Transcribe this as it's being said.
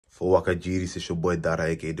For Waka GDs, it's your boy Dada,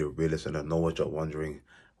 aka DaRealest, and I know what you're wondering.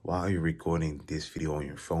 Why are you recording this video on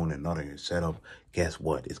your phone and not on your setup? Guess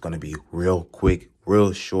what? It's gonna be real quick,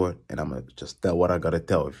 real short, and I'm gonna just tell what I gotta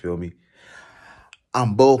tell, you feel me?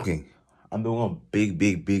 I'm bulking. I'm doing a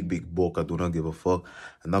big bulk. I do not give a fuck.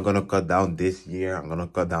 I'm not gonna cut down this year. I'm gonna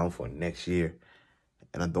cut down for next year.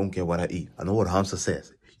 And I don't care what I eat. I know what Hamza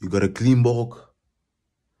says. You got a clean bulk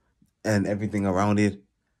and everything around it.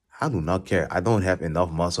 I do not care. I don't have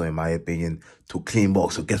enough muscle, in my opinion, to clean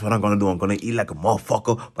bulk. So guess what I'm going to do? I'm going to eat like a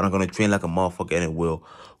motherfucker, but I'm going to train like a motherfucker, and it will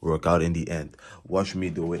work out in the end. Watch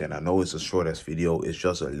me do it. And I know it's a short-ass video. It's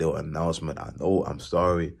just a little announcement. I know I'm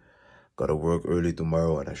sorry. Got to work early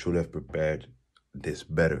tomorrow, and I should have prepared this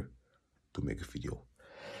better to make a video.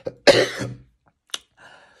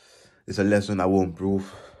 It's a lesson I will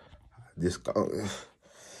improve. This counts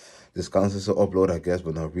as an upload, I guess,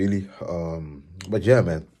 but not really. But yeah,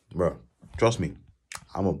 man, bro, trust me,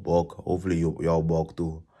 I'm a bulk. Hopefully y'all bulk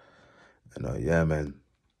too. And yeah, man,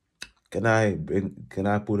 can I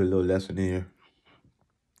put a little lesson in here?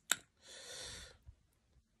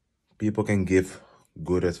 People can give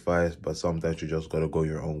good advice, but sometimes you just gotta go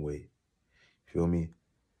your own way. Feel me?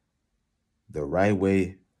 The right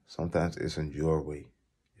way sometimes isn't your way.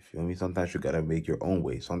 Feel me? Sometimes you gotta make your own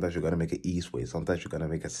way. Sometimes you gotta make an east way. Sometimes you gotta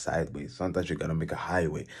make a side way. Sometimes you gotta make a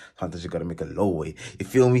highway. Sometimes you gotta make a low way. You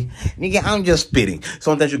feel me? Nigga, I'm just spitting.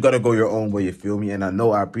 Sometimes you gotta go your own way, you feel me? And I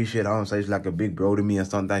know I appreciate how he's like a big bro to me, and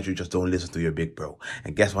sometimes you just don't listen to your big bro.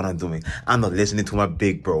 And guess what I'm doing? I'm not listening to my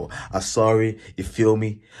big bro. I'm sorry, you feel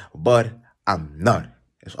me? But I'm not.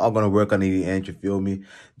 It's all gonna work on the end, you feel me?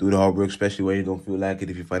 Do the hard work, especially when you don't feel like it.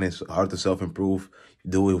 If you find it hard to self-improve,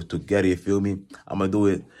 you do it together, you feel me? I'm gonna do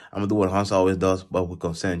it. I'm gonna do what Hamza always does, but with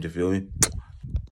consent, you feel me?